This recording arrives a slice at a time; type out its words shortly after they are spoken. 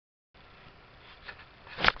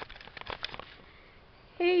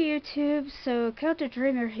YouTube, so Celtic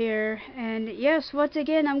Dreamer here, and yes, once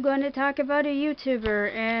again I'm going to talk about a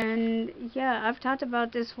YouTuber, and yeah, I've talked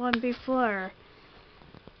about this one before,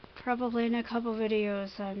 probably in a couple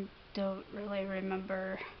videos. I don't really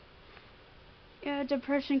remember. Yeah,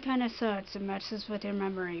 depression kind of sucks, it messes with your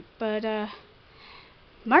memory, but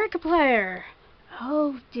Markiplier!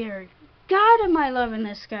 Oh dear God, am I loving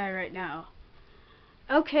this guy right now.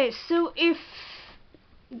 Okay, so if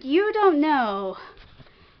you don't know,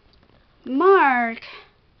 Mark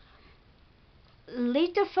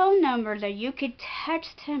leaked a phone number that you could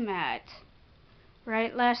text him at,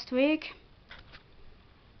 right, last week,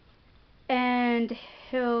 and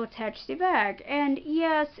he'll text you back. And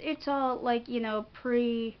yes, it's all like, you know,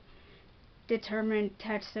 predetermined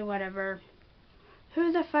text or whatever.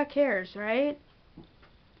 Who the fuck cares, right?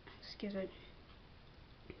 Excuse me.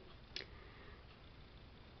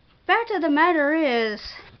 Fact of the matter is,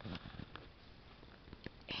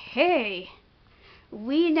 hey,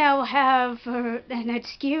 we now have an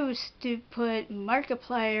excuse to put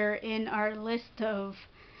Markiplier in our list of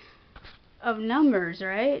numbers,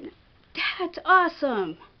 right? That's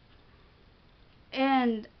awesome.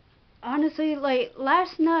 And honestly, like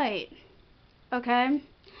last night, okay,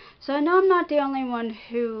 so I know I'm not the only one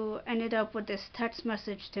who ended up with this text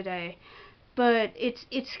message today, but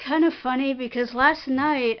it's kind of funny because last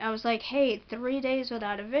night I was like, hey, 3 days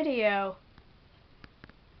without a video.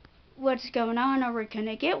 What's going on? Are we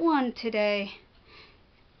gonna get one today?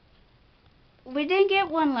 We didn't get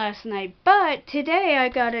one last night, but today I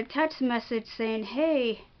got a text message saying,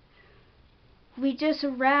 hey, we just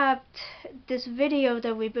wrapped this video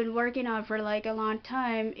that we've been working on for like a long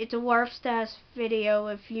time. It's a Warp Stash video.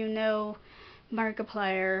 If you know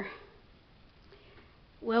Markiplier,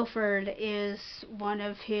 Wilford is one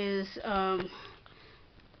of his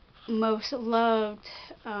most loved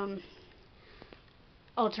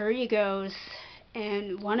alter egos,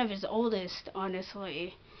 and one of his oldest,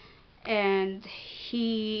 honestly. And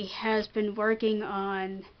he has been working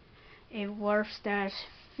on a Warp Stash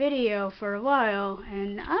video for a while,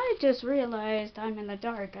 and I just realized I'm in the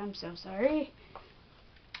dark. I'm so sorry.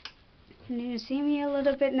 Can you see me a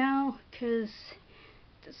little bit now? Because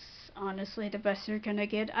this is honestly the best you're gonna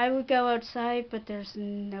get. I would go outside, but there's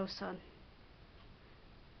no sun.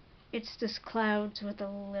 It's just clouds with a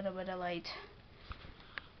little bit of light.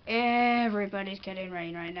 Everybody's getting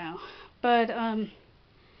rain right now. But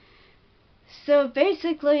so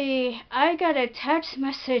basically I got a text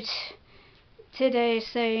message today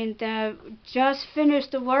saying that just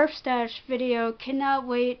finished the Warp Stash video, cannot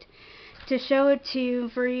wait to show it to you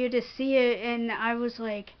for you to see it. And I was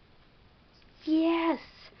like, yes.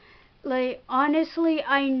 Like, honestly,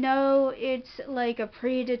 I know it's like a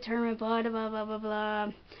predetermined blah blah blah blah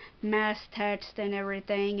blah mass text and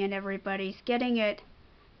everything, and everybody's getting it.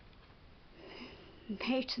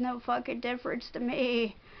 Makes no fucking difference to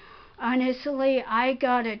me. Honestly, I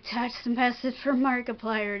got a text message from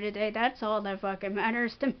Markiplier today. That's all that fucking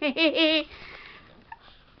matters to me.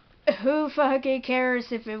 Who fucking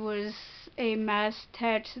cares if it was a mass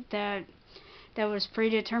text that was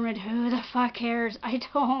predetermined? Who the fuck cares? I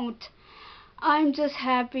don't. I'm just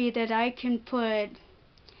happy that I can put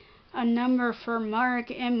a number for Mark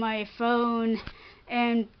in my phone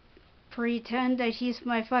and pretend that he's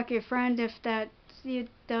my fucking friend, if that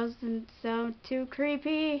doesn't sound too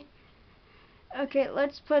creepy. Okay,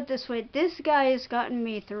 let's put it this way. This guy has gotten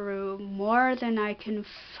me through more than I can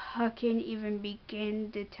fucking even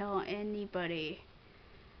begin to tell anybody.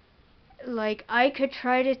 Like, I could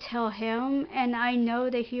try to tell him, and I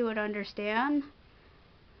know that he would understand,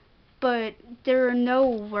 but there are no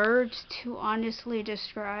words to honestly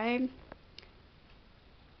describe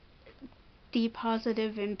the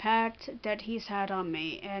positive impact that he's had on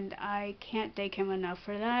me, and I can't thank him enough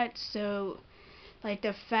for that. So, like,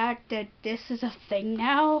 the fact that this is a thing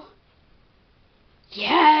now,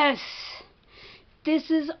 yes,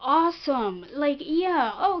 this is awesome. Like,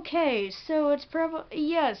 yeah, okay, so it's probably,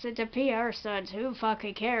 yes, it's a PR stunt, who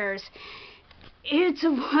fucking cares? It's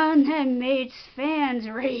one that makes fans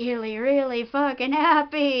really, really fucking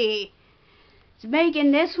happy. It's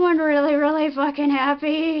making this one really, really fucking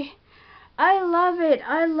happy. I love it.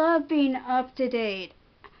 I love being up to date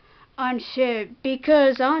on shit,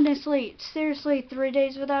 because honestly, seriously, 3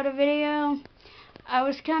 days without a video, I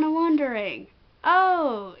was kind of wondering,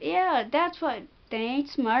 oh, yeah, that's what,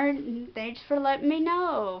 thanks, Martin, thanks for letting me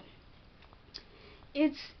know.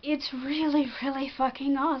 It's really, really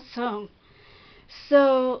fucking awesome.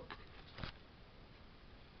 So,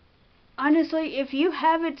 honestly, if you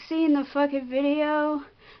haven't seen the fucking video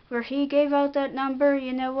where he gave out that number,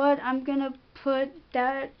 you know what, I'm gonna put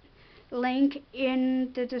that link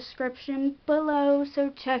in the description below,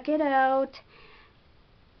 so check it out.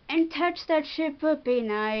 And touch that shit, but be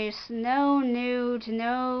nice. No nude,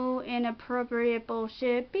 no inappropriate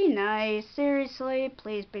bullshit. Be nice. Seriously,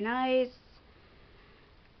 please be nice.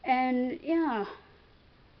 And yeah,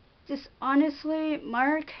 just honestly,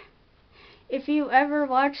 Mark, if you ever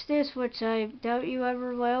watch this, which I doubt you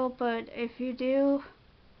ever will, but if you do,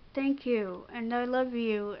 thank you, and I love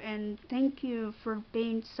you, and thank you for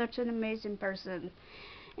being such an amazing person.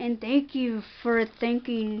 And thank you for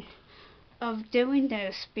thinking of doing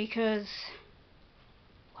this, because,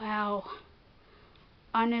 wow,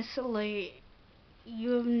 honestly,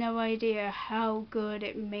 you have no idea how good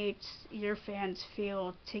it makes your fans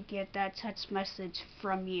feel to get that text message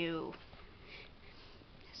from you.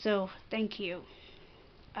 So, thank you.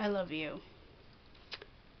 I love you.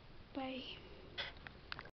 Bye.